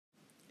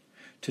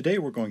Today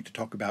we're going to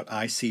talk about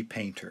IC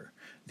Painter,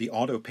 the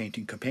auto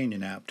painting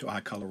companion app to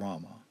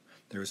iColorama.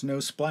 There is no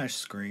splash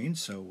screen,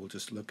 so we'll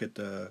just look at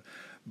the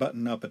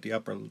button up at the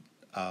upper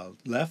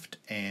left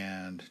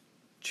and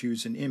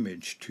choose an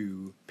image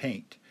to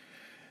paint.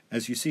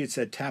 As you see, it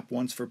said tap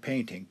once for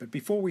painting, but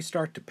before we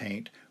start to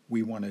paint,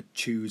 we want to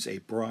choose a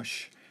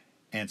brush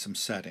and some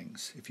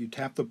settings. If you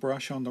tap the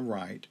brush on the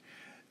right,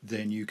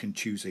 then you can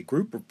choose a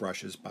group of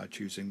brushes by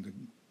choosing the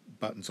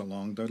buttons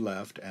along the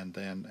left and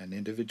then an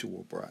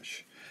individual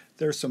brush.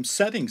 There are some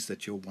settings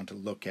that you'll want to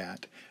look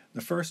at.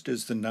 The first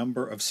is the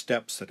number of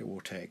steps that it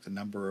will take, the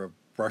number of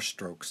brush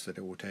strokes that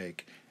it will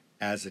take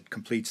as it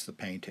completes the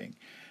painting.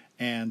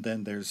 And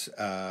then there's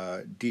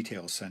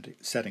detail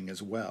setting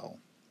as well.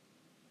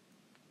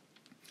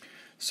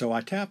 So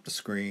I tap the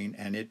screen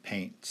and it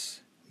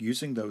paints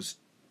using those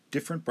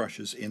different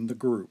brushes in the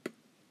group.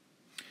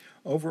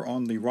 Over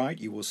on the right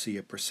you will see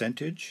a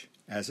percentage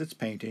as it's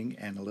painting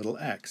and a little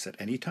X. At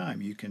any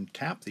time you can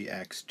tap the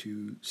X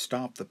to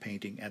stop the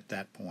painting at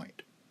that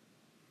point.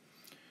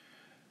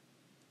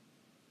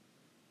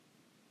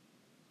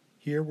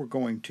 Here we're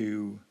going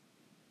to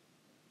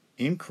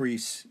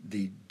increase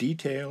the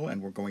detail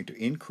and we're going to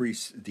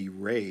increase the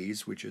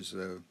raise, which is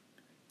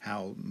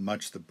how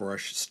much the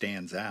brush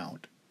stands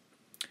out.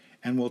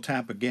 And we'll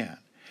tap again.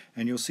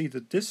 And you'll see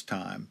that this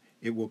time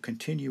it will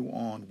continue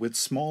on with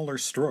smaller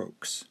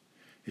strokes.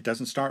 It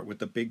doesn't start with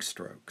the big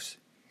strokes.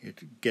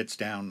 It gets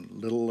down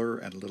littler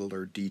and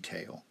littler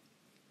detail.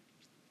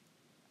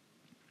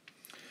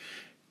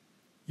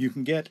 You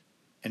can get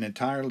an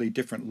entirely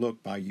different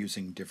look by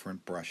using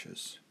different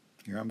brushes.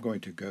 Here I'm going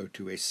to go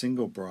to a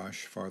single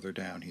brush farther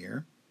down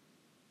here.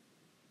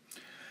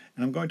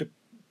 And I'm going to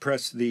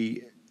press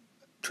the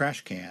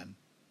trash can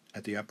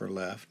at the upper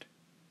left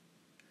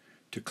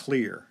to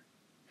clear.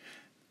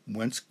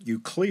 Once you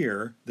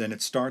clear, then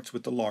it starts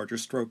with the larger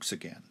strokes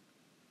again.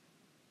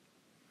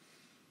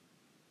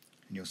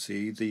 And you'll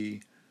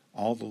see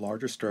all the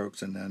larger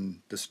strokes, and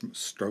then the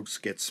strokes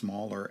get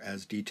smaller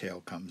as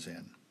detail comes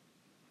in.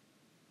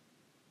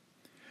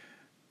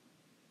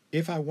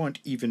 If I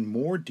want even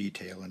more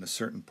detail in a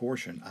certain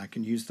portion, I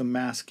can use the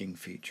masking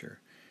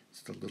feature.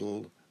 It's the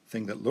little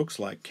thing that looks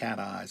like cat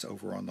eyes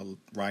over on the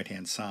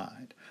right-hand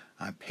side.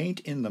 I paint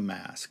in the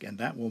mask, and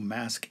that will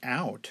mask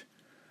out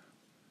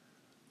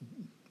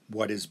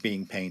what is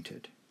being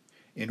painted.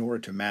 In order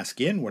to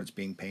mask in what is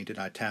being painted,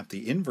 I tap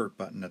the invert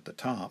button at the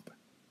top.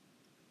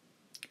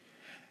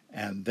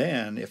 And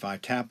then if I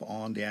tap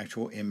on the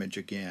actual image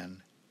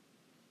again,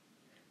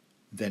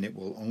 then it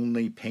will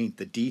only paint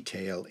the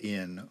detail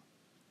in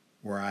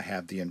where I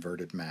have the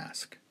inverted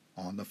mask,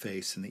 on the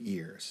face and the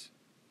ears.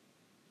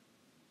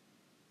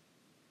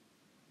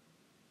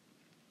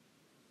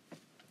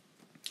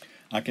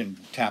 I can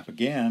tap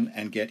again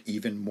and get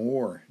even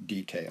more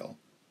detail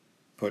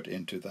put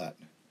into that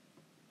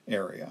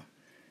area.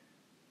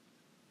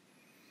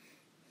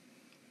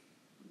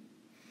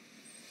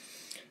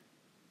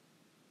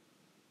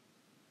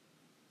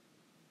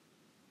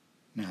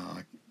 Now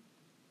I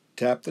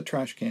tap the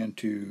trash can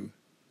to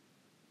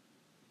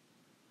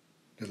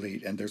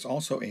delete, and there's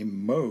also a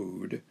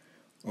mode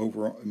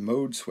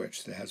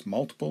switch that has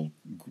multiple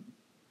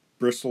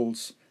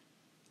bristles,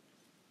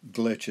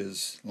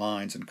 glitches,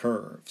 lines, and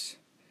curves.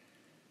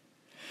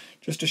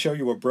 Just to show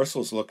you what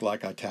bristles look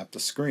like, I tap the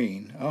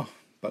screen. Oh,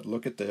 but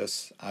look at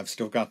this, I've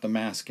still got the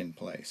mask in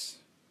place.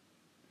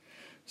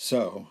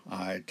 So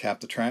I tap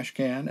the trash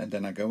can and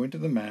then I go into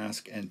the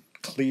mask and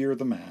clear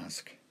the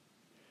mask,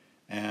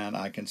 and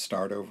I can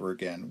start over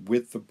again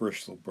with the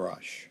bristle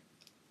brush.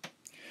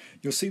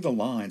 You'll see the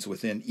lines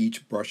within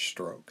each brush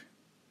stroke.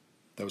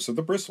 Those are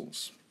the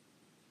bristles,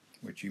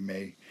 which you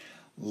may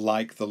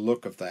like the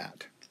look of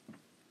that.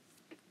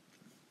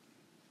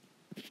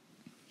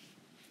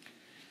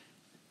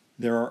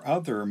 There are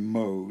other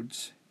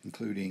modes,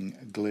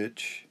 including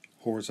glitch,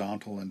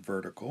 horizontal, and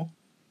vertical.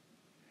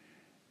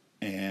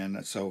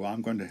 And so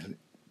I'm going to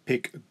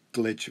pick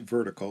glitch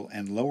vertical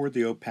and lower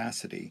the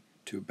opacity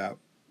to about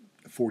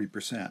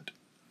 40%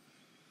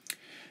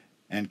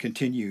 and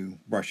continue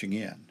brushing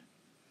in.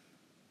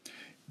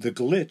 The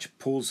glitch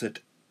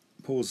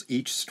pulls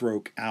each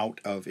stroke out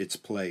of its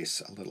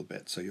place a little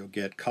bit, so you'll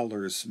get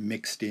colors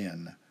mixed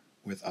in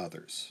with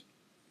others.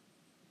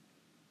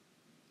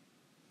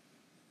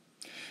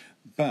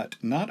 But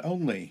not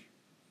only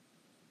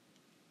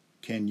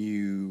can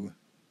you...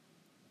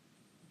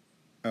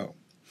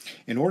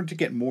 in order to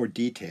get more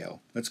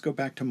detail, let's go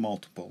back to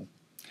multiple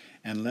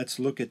and let's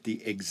look at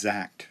the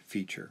exact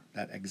feature,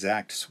 that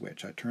exact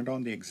switch. I turned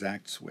on the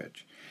exact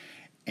switch,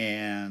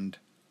 and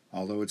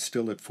although it's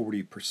still at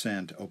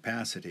 40%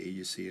 opacity,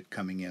 you see it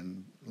coming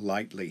in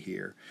lightly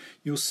here,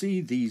 you'll see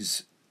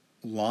these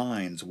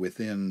lines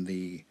within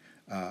the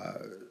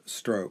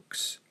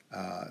strokes,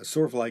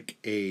 sort of like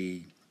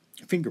a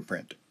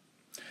fingerprint.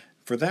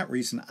 For that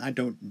reason, I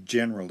don't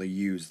generally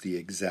use the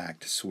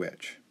exact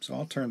switch, so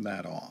I'll turn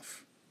that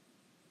off.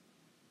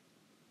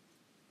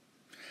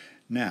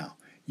 Now,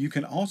 you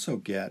can also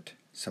get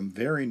some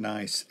very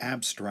nice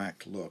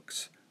abstract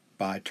looks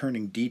by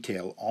turning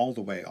detail all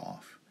the way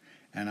off.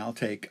 And I'll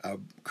take a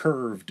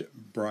curved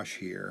brush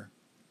here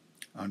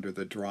under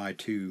the dry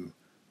 2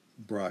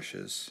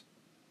 brushes.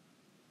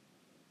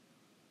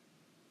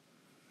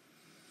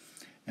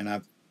 And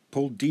I've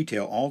pulled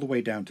detail all the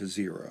way down to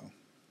 0.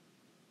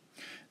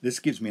 This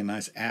gives me a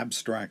nice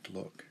abstract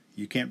look.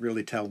 You can't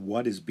really tell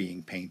what is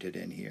being painted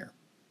in here.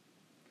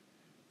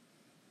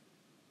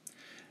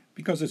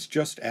 Because it's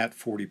just at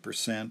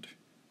 40%,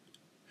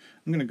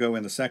 I'm going to go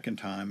in the second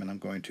time and I'm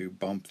going to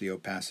bump the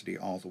opacity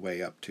all the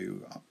way up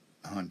to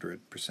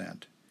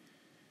 100%.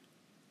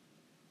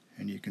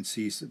 And you can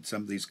see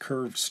some of these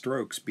curved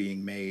strokes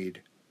being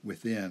made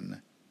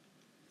within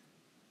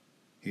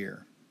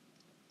here,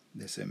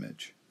 this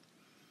image.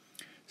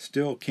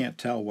 Still can't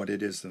tell what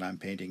it is that I'm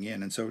painting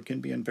in, and so it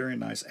can be a very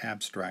nice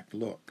abstract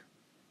look.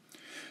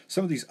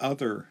 Some of these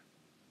other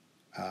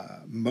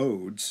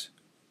modes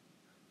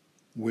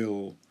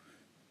will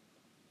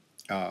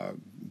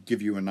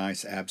give you a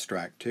nice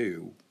abstract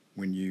too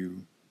when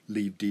you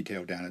leave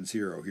detail down at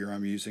 0. Here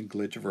I'm using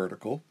glitch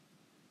vertical.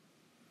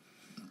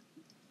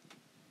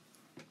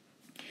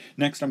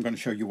 Next I'm going to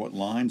show you what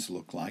lines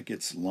look like.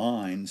 It's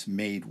lines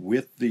made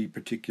with the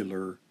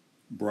particular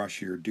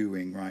brush you're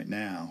doing right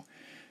now.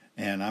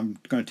 And I'm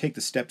going to take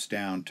the steps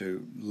down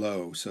to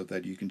low so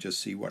that you can just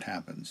see what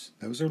happens.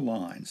 Those are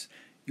lines.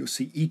 You'll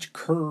see each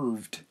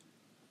curved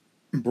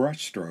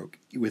brush stroke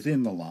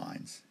within the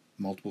lines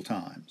multiple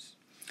times.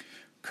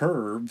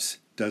 Curves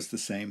does the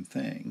same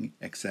thing,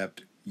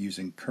 except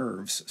using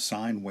curves,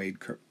 sine wave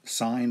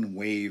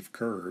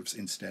curves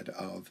instead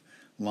of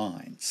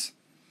lines.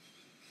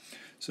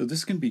 So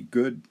this can be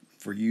good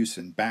for use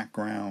in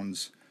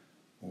backgrounds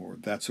or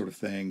that sort of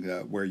thing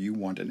where you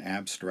want an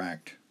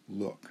abstract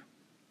look.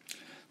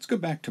 Let's go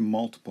back to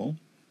multiple,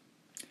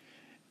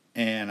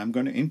 and I'm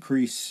going to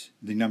increase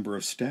the number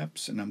of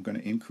steps and I'm going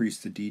to increase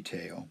the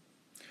detail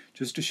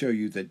just to show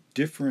you that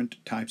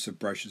different types of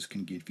brushes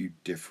can give you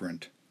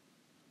different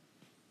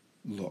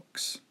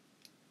looks.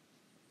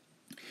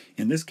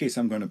 In this case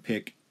I'm going to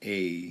pick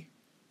a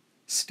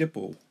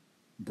stipple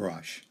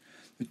brush,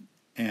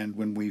 and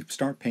when we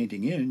start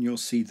painting in you'll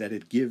see that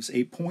it gives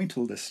a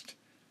pointillist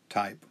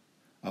type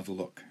of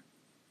look.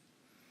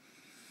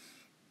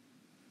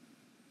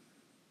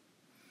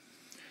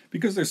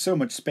 Because there's so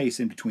much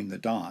space in between the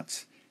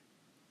dots,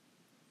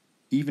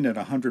 even at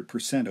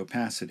 100%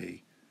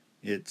 opacity,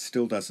 it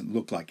still doesn't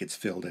look like it's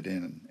filled it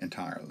in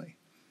entirely.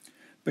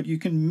 But you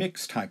can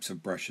mix types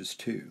of brushes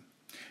too.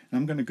 And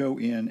I'm going to go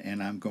in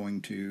and I'm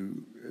going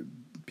to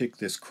pick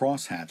this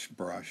crosshatch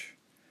brush,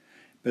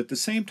 but at the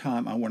same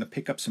time I want to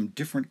pick up some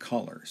different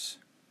colors.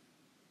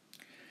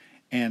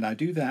 And I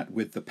do that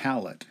with the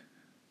palette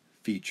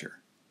feature.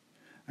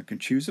 I can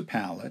choose a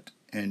palette,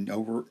 and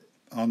over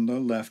on the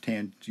left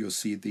hand you'll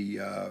see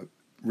the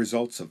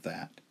results of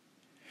that.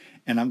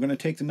 And I'm going to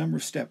take the number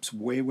of steps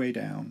way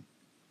down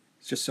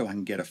just so I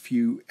can get a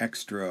few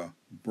extra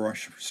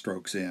brush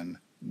strokes in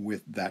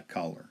with that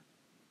color.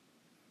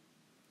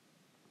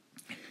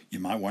 You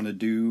might want to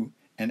do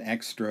an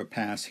extra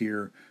pass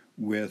here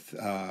with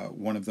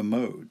one of the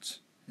modes.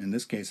 In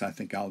this case I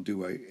think I'll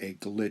do a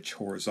glitch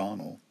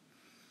horizontal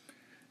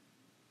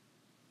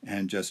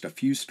and just a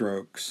few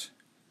strokes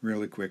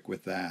really quick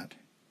with that.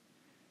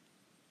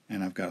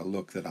 And I've got a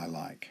look that I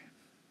like.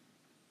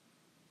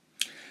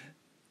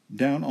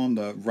 Down on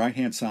the right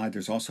hand side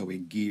there's also a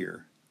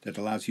gear that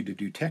allows you to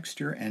do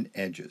texture and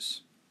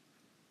edges.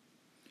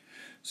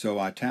 So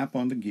I tap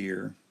on the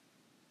gear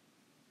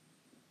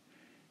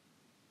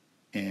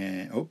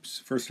and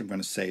first I'm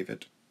going to save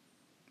it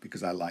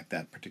because I like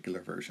that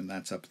particular version.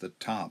 That's up at the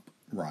top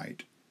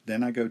right.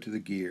 Then I go to the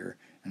gear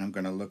and I'm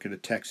going to look at a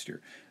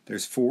texture.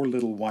 There's 4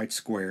 little white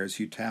squares.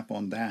 You tap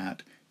on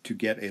that to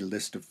get a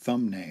list of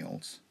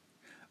thumbnails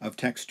of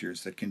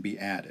textures that can be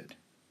added.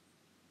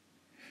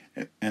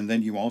 And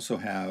then you also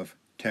have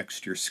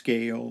texture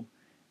scale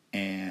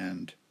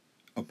and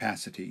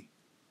opacity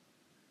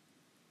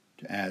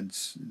to add.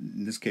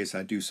 In this case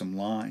I do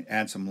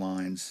add some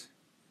lines,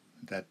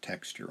 that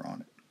texture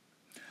on it.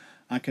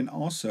 I can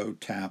also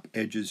tap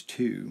edges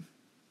too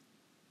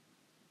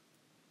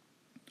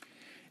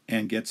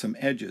and get some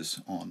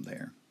edges on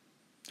there.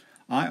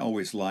 I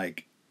always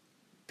like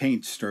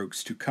paint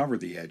strokes to cover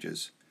the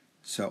edges,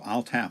 so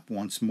I'll tap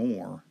once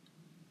more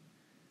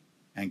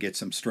and get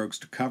some strokes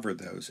to cover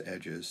those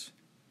edges,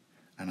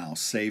 and I'll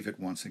save it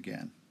once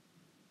again.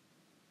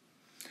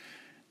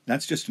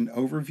 That's just an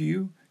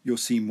overview. You'll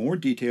see more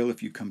detail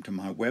if you come to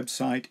my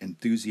website,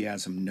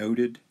 Enthusiasm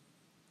Noted.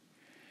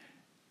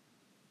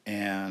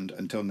 And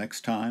until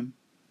next time,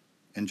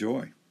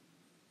 enjoy.